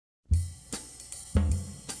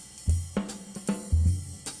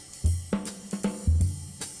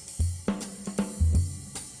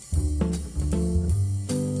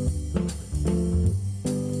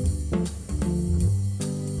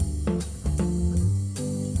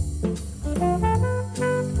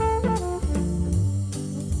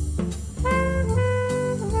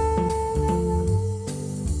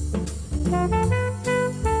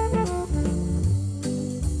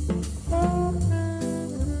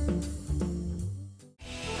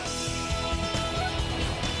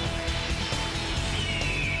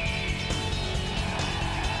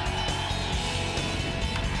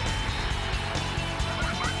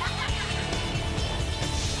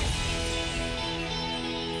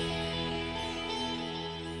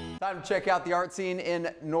Time to check out the art scene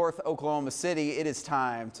in North Oklahoma City. It is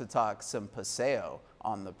time to talk some Paseo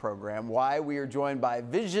on the program. Why? We are joined by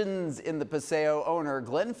Visions in the Paseo owner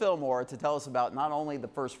Glenn Fillmore to tell us about not only the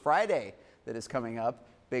First Friday that is coming up,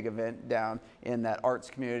 big event down in that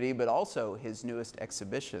arts community, but also his newest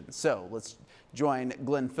exhibition. So let's join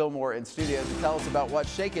Glenn Fillmore in studio to tell us about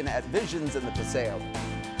what's shaking at Visions in the Paseo.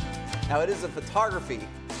 Now, it is a photography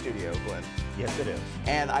studio, Glenn. Yes, it is.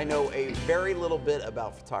 And I know a very little bit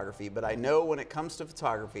about photography, but I know when it comes to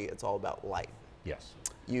photography, it's all about light. Yes.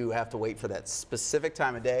 You have to wait for that specific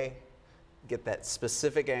time of day, get that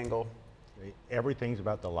specific angle. Everything's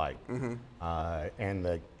about the light, and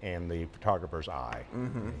the photographer's eye.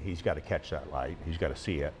 He's got to catch that light, he's got to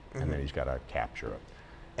see it, and then he's got to capture it.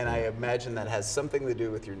 And I imagine that has something to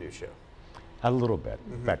do with your new show. A little bit.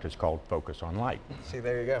 In fact, it's called Focus on Light. See,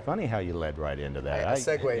 there you go. Funny how you led right into that. I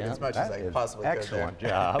segued as much as I possibly could. Excellent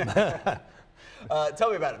job.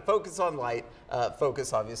 Tell me about it. Focus on light.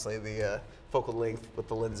 Focus, obviously, the focal length with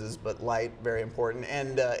the lenses, but light, very important,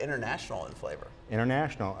 and international in flavor.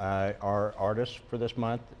 International. Our artist for this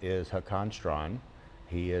month is Hakan Strand.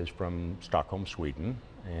 He is from Stockholm, Sweden,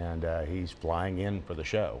 and he's flying in for the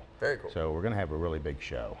show. Very cool. So we're going to have a really big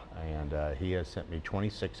show, and he has sent me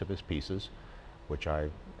 26 of his pieces, which I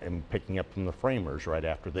am picking up from the framers right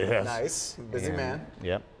after this. Nice, busy man.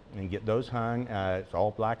 Yep, and get those hung. It's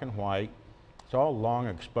all black and white. It's all long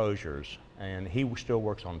exposures, and he still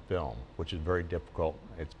works on film, which is very difficult.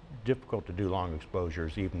 It's difficult to do long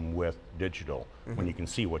exposures even with digital when you can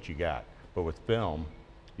see what you got. But with film,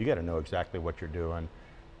 you got to know exactly what you're doing,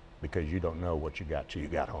 because you don't know what you got till you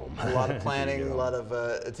got home. A lot of planning, a lot of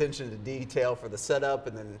attention to dandetail for the setup,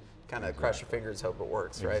 and then kind of cross your fingers, hope it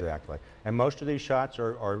works, right? Exactly. And most of these shots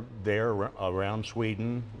are there around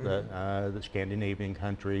Sweden, the Scandinavian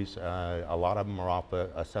countries. A lot of them are off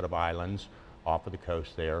a set of islands off of the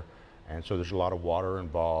coast there. And so there's a lot of water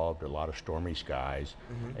involved, a lot of stormy skies,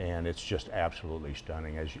 and it's just absolutely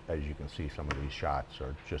stunning. As you can see, some of these shots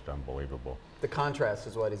are just unbelievable. The contrast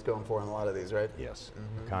is what he's going for in a lot of these, right? Yes,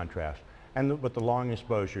 the contrast. And with the long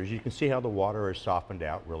exposures, you can see how the water is softened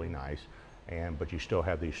out really nice, but you still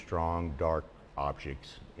have these strong, dark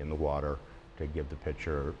objects in the water to give the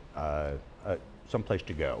picture some place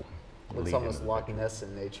to go. It's almost Loch Ness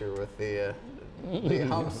in nature with the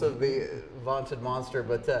humps of the vaunted monster,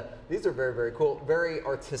 but these are very, very cool, very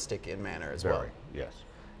artistic in manner as well. Yes.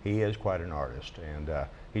 He is quite an artist, and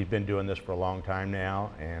he's been doing this for a long time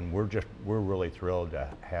now, and we're really thrilled to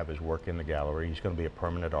have his work in the gallery. He's going to be a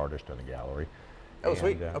permanent artist in the gallery. Oh,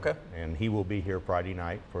 sweet. Okay. And he will be here Friday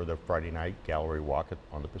night for the Friday night gallery walk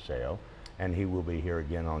on the Paseo, and he will be here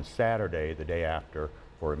again on Saturday, the day after,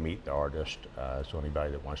 for a Meet the Artist. So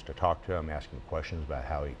anybody that wants to talk to him, ask him questions about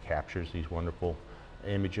how he captures these wonderful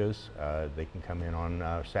images, they can come in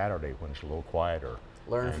on Saturday when it's a little quieter.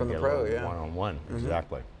 Learn from the pro, yeah. One-on-one,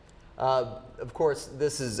 exactly. Of course,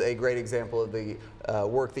 this is a great example of the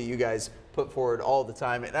work that you guys put forward all the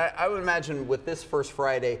time. And I would imagine with this First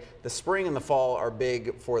Friday, the spring and the fall are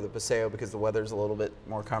big for the Paseo because the weather's a little bit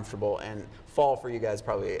more comfortable, and fall for you guys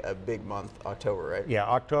probably a big month, October, right? Yeah,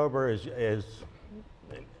 October is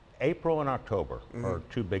April and October are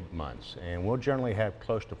two big months, and we'll generally have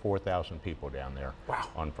close to 4,000 people down there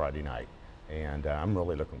on Friday night. And I'm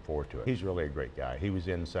really looking forward to it. He's really a great guy. He was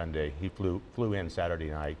in Sunday. He flew in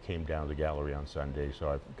Saturday night, came down to the gallery on Sunday, so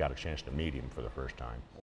I've got a chance to meet him for the first time.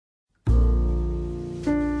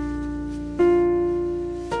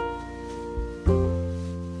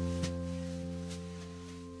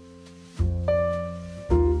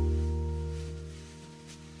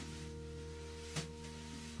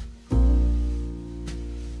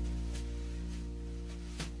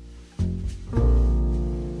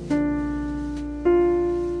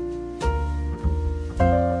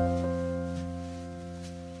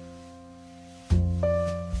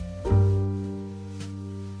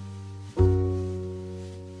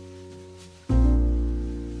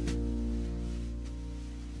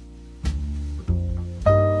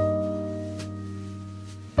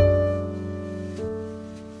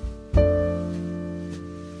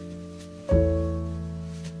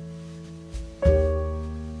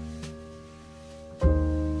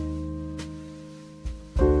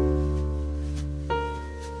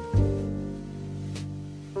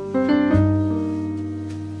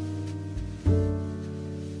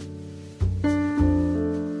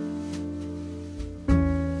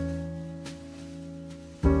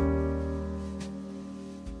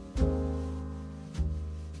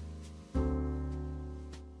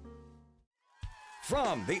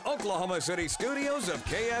 From the Oklahoma City studios of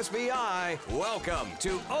KSBI, welcome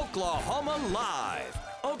to Oklahoma Live.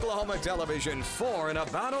 Oklahoma Television for and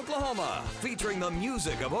about Oklahoma, featuring the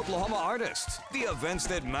music of Oklahoma artists, the events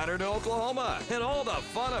that matter to Oklahoma, and all the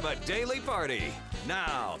fun of a daily party.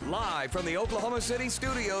 Now, live from the Oklahoma City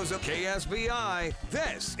studios of KSBI,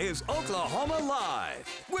 this is Oklahoma Live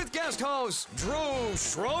with guest host Drew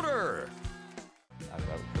Schroeder.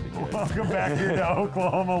 Welcome back here to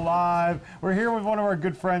Oklahoma Live. We're here with one of our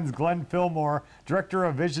good friends, Glenn Fillmore, Director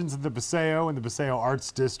of Visions of the Paseo in the Paseo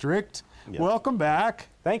Arts District. Yep. Welcome back.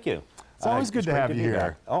 Thank you. It's always good to have you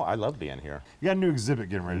here. Oh, I love being here. You got a new exhibit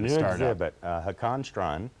getting ready to start exhibit. Hakan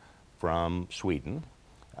Strand from Sweden.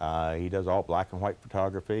 He does all black and white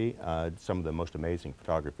photography, some of the most amazing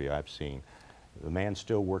photography I've seen. The man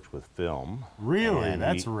still works with film. Really?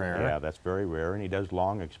 That's rare. Yeah, that's very rare, and he does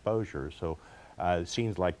long exposures. So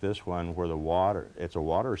scenes like this one where the water, it's a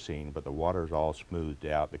water scene, but the water's all smoothed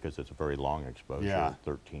out because it's a very long exposure, yeah.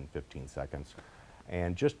 13, 15 seconds.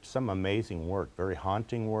 And just some amazing work, very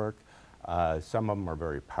haunting work. Some of them are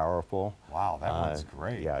very powerful. Wow, that one's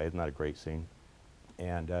great. Yeah, isn't that a great scene?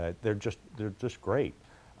 And they're just great.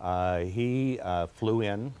 He flew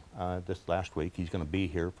in this last week. He's going to be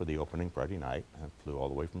here for the opening Friday night. Flew all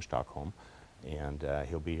the way from Stockholm. And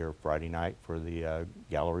he'll be here Friday night for the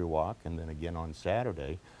gallery walk, and then again on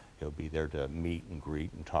Saturday, he'll be there to meet and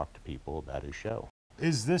greet and talk to people about his show.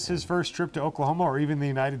 Is this his first trip to Oklahoma or even the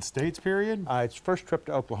United States, period? It's first trip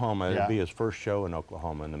to Oklahoma. Yeah. It'll be his first show in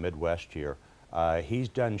Oklahoma in the Midwest here. He's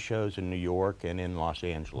done shows in New York and in Los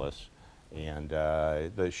Angeles. And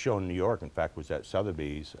the show in New York, in fact, was at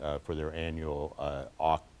Sotheby's for their annual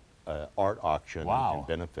art auction and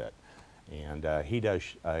benefit. And he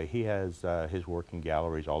has his work in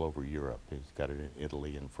galleries all over Europe. He's got it in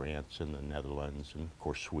Italy and France and the Netherlands and, of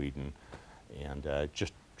course, Sweden. And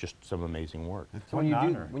just some amazing work. So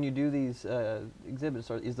when you do these exhibits,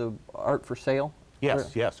 is the art for sale?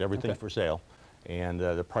 Yes, yes, everything's for sale. And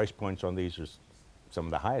the price points on these are some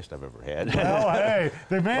of the highest I've ever had. Well, hey,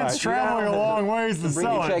 the man's traveling a long ways to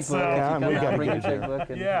sell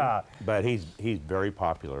it. Yeah. But he's very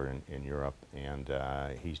popular in Europe, and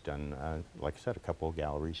he's done, like I said, a couple of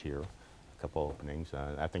galleries here, a couple openings.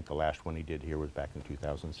 I think the last one he did here was back in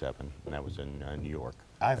 2007, and that was in New York.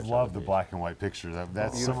 I love the black and white pictures.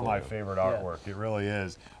 That's some of my favorite artwork. It really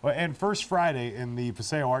is. Well, and first Friday in the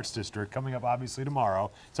Paseo Arts District, coming up obviously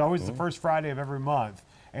tomorrow. It's always the first Friday of every month.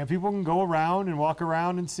 And people can go around and walk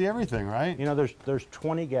around and see everything, right? You know, there's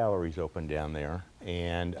 20 galleries open down there,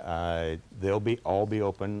 and they'll all be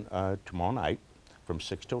open tomorrow night from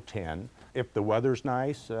 6 till 10. If the weather's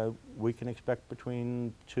nice, we can expect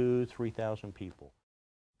between 2,000 to 3,000 people.